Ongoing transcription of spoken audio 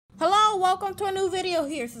welcome to a new video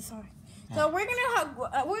here. So we're gonna have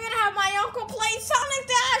my uncle play Sonic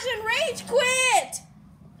Dash and Rage Quit.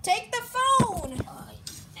 Take the phone.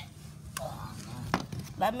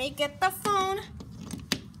 Let me get the phone.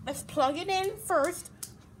 Let's plug it in first.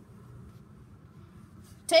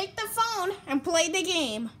 Take the phone and play the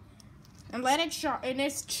game. And let it charge. And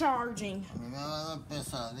it's charging.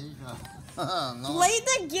 Play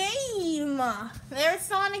the game. There's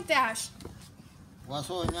Sonic Dash. Vas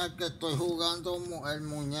a soñar que estoy jugando el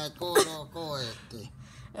muñeco loco este.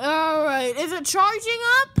 Alright, is it charging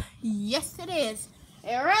up? Yes, it is.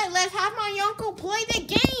 Alright, let's have my uncle play the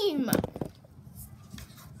game.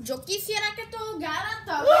 Yo quisiera que tú jugaras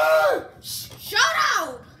todo. Shut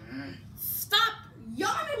up! Stop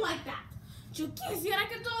yawning like that. Yo quisiera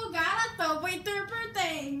que tú jugaras todo y tu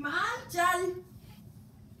birthday, manchal.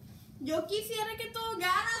 Yo quisiera que tú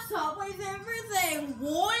jugaras Subway Everything,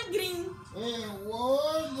 Walgreens. Y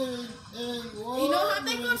no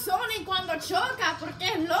jate con Sonic cuando choca porque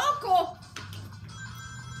es loco.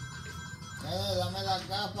 Dame las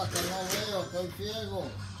gafas que no veo, estoy ciego.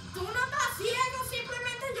 Tú no estás ciego,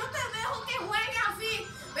 simplemente yo te dejo que juegue así.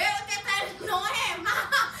 Veo que te enojes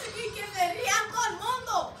más y que se rían todo el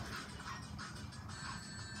mundo.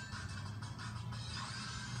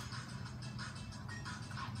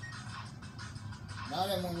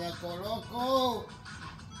 Dale, muñeco loco.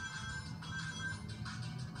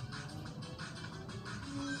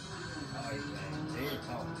 Ay,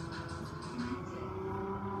 bendito.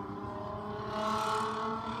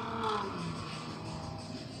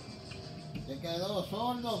 Se quedó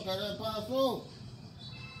sordo, ¿qué le pasó?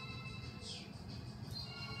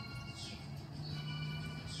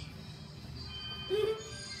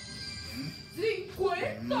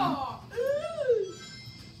 ¡50!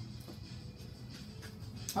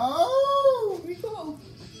 ¡Oh! Rico.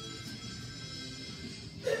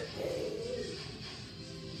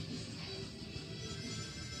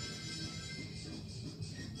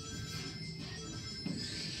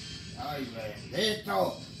 ¡Ay, bendito!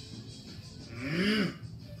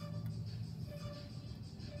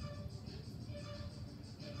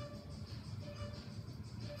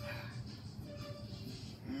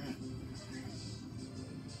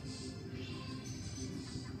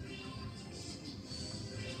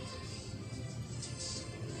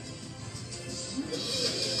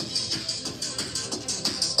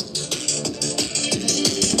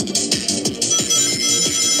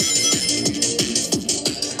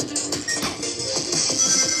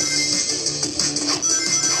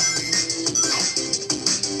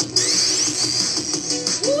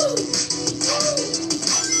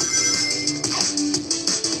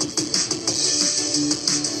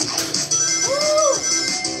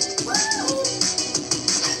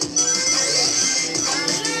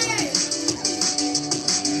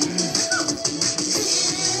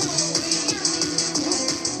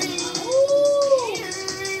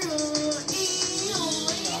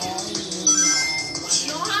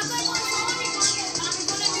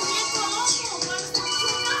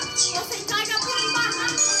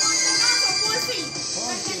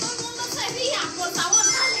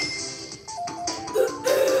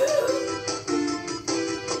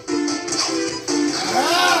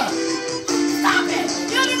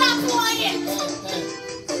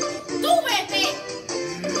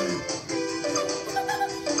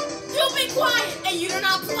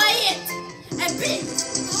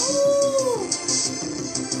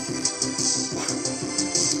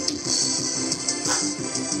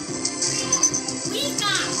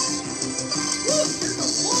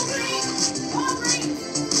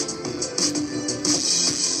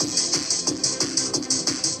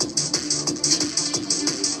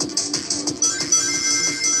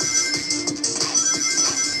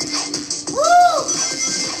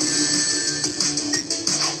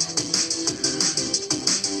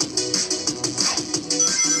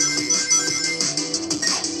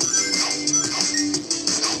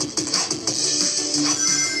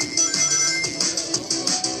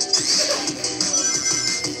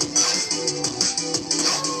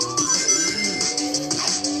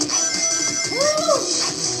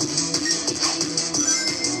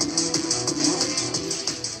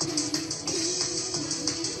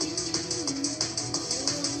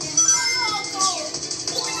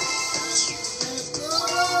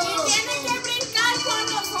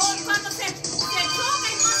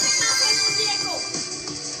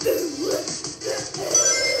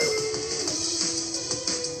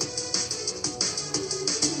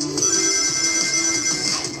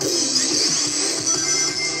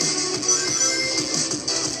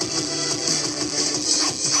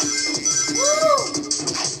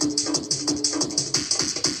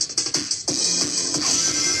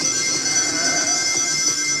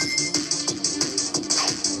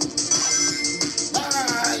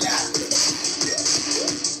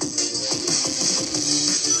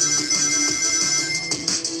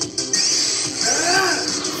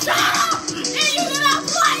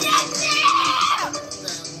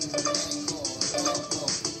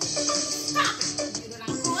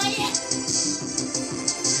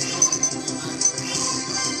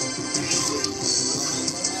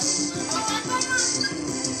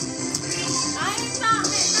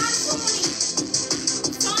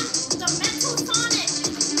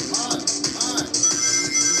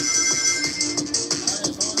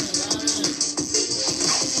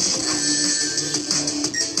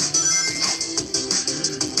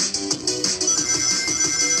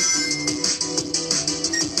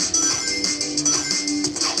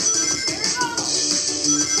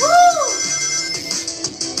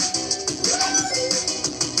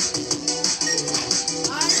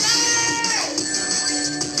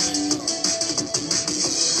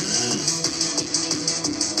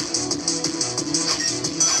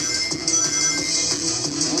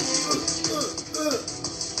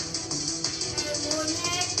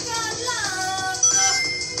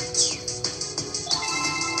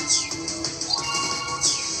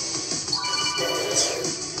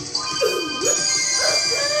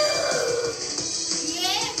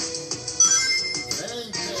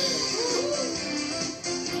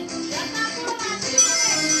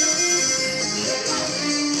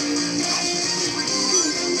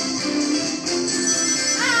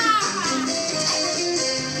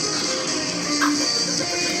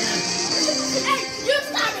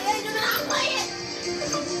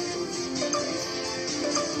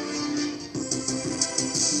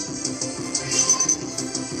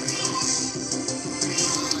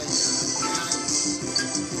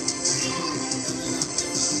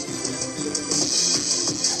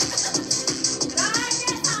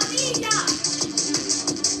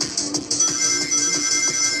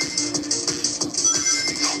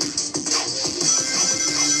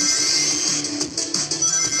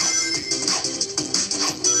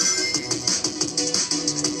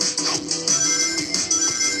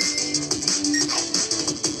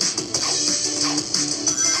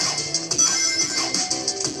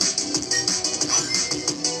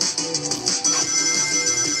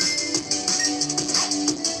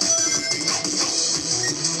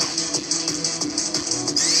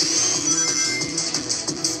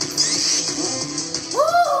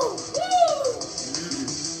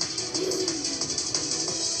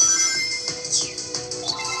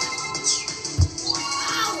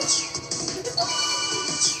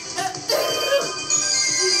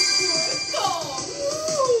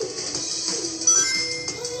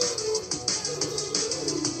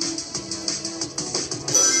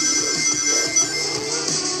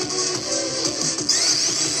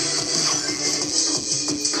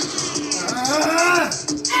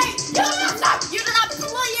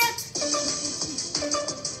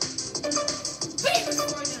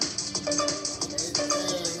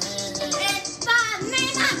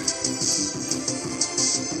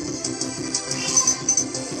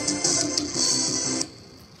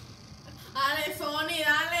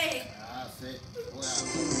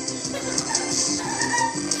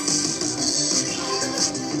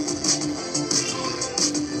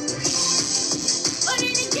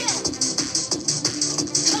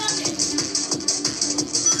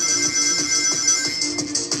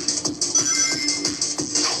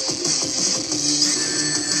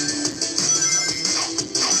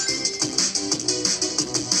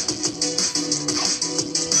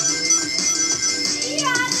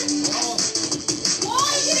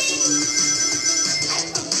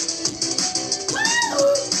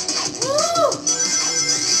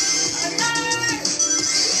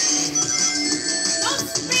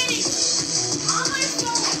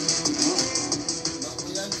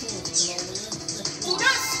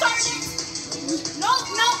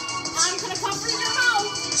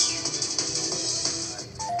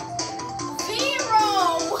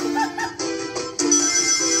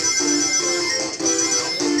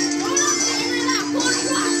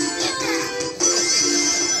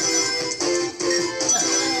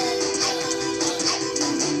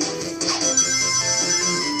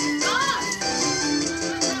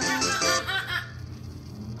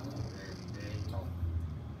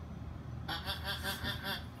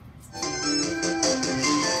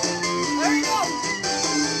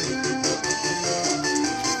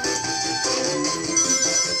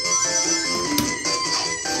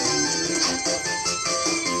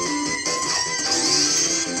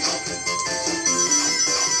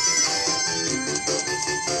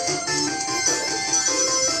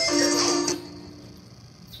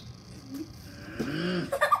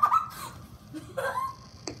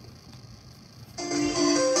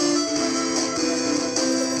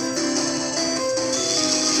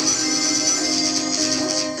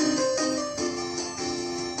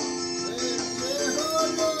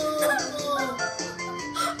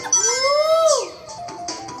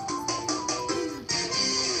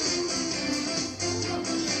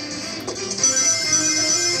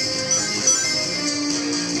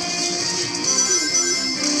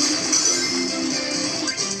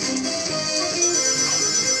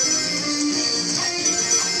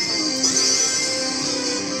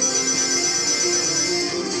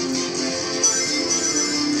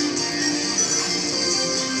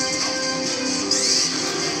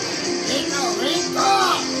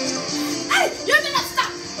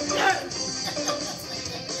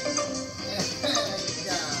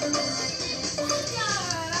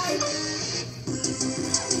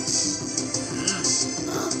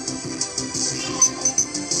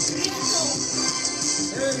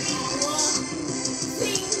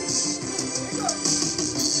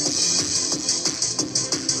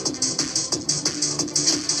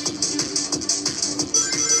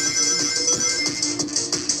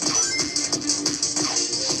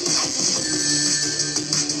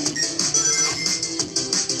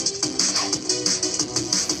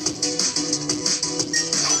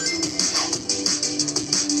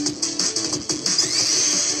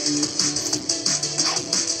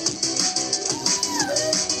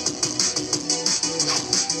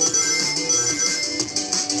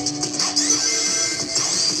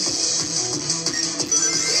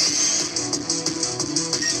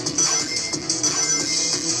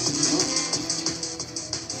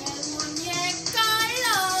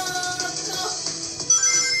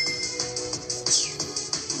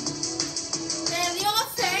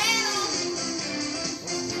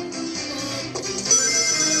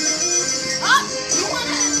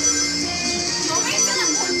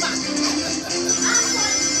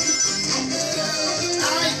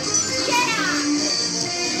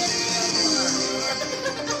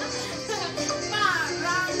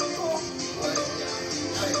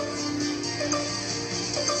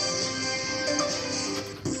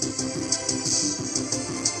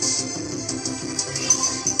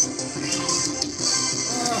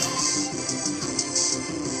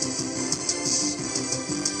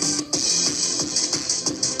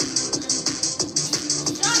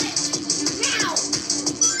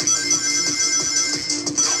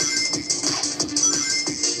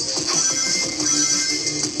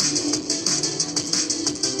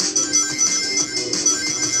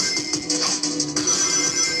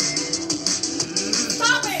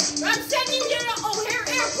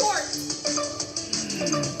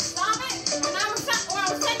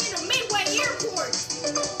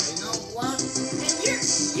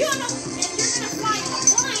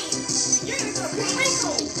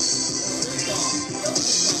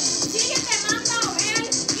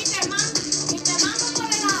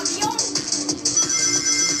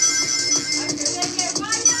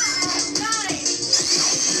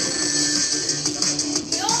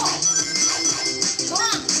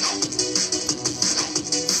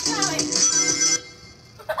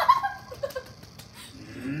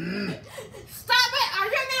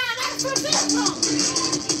 Este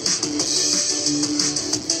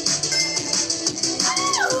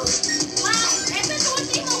es tu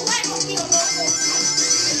último juego, tío loco.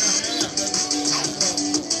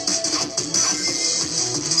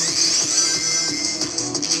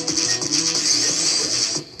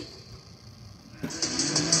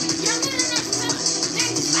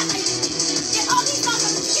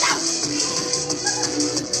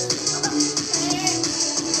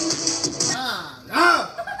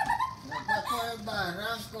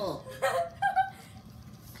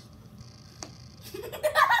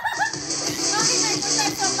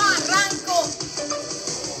 Barranco.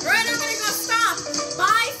 Right, I'm gonna go stop.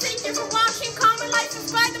 Bye. Thank you for watching. Comment, like,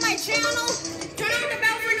 subscribe to my channel. Turn on the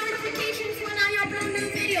bell for notifications when I upload new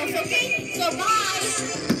videos. Okay? So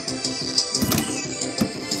bye.